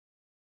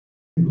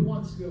Who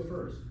wants to go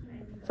first?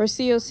 For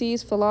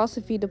COC's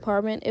philosophy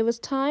department, it was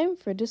time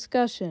for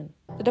discussion.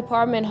 The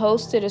department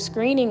hosted a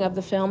screening of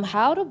the film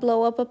How to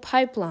Blow Up a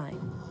Pipeline,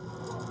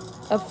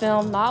 a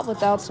film not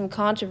without some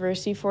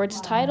controversy for its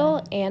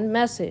title and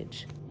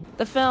message.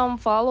 The film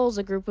follows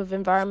a group of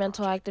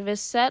environmental activists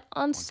set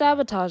on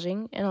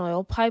sabotaging an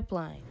oil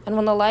pipeline. And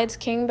when the lights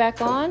came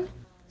back on,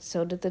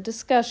 so did the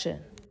discussion.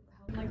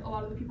 Like a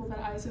lot of the people that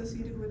I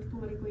associated with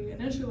politically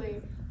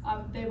initially,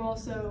 they've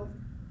also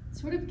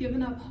sort of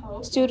given up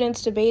hope.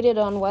 Students debated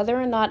on whether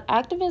or not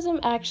activism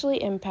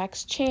actually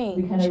impacts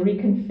change. We kind of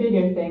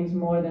reconfigure things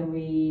more than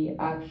we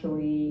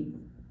actually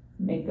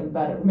make them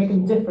better. We make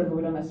them different, but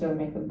we don't necessarily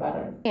make them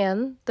better.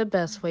 And the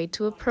best way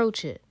to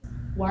approach it.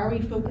 Why are we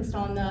focused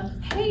on the,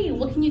 hey,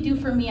 what can you do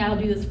for me? I'll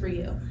do this for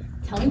you.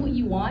 Tell me what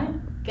you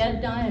want, get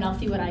it done, and I'll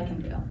see what I can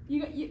do.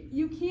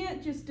 You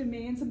can't just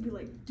demand something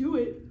like, do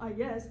it, I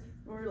guess,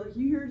 or like,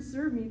 you here to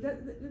serve me.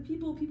 The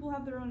people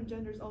have their own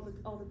agendas all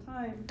the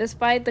time.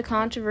 Despite the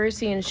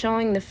controversy in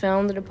showing the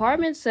film, the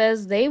department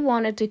says they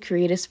wanted to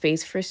create a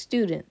space for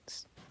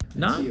students.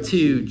 Not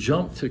to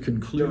jump to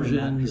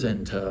conclusions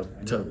and to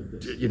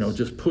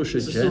just push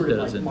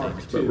agendas and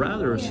things, but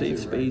rather a safe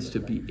space to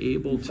be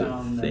able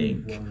to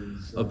think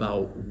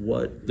about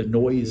what the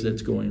noise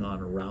that's going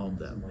on around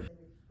them.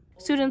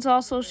 Students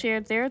also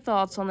shared their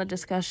thoughts on the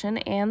discussion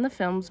and the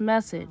film's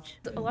message.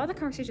 A lot of the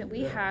conversation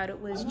we had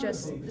was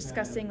just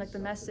discussing like the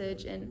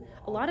message, and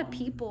a lot of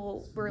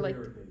people were like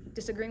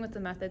disagreeing with the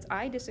methods.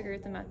 I disagree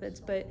with the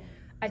methods, but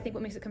I think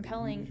what makes it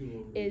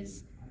compelling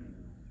is,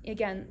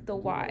 again, the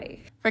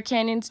why. For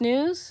Canyons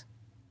News,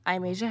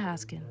 I'm Asia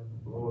Haskin.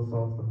 Blow us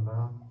off the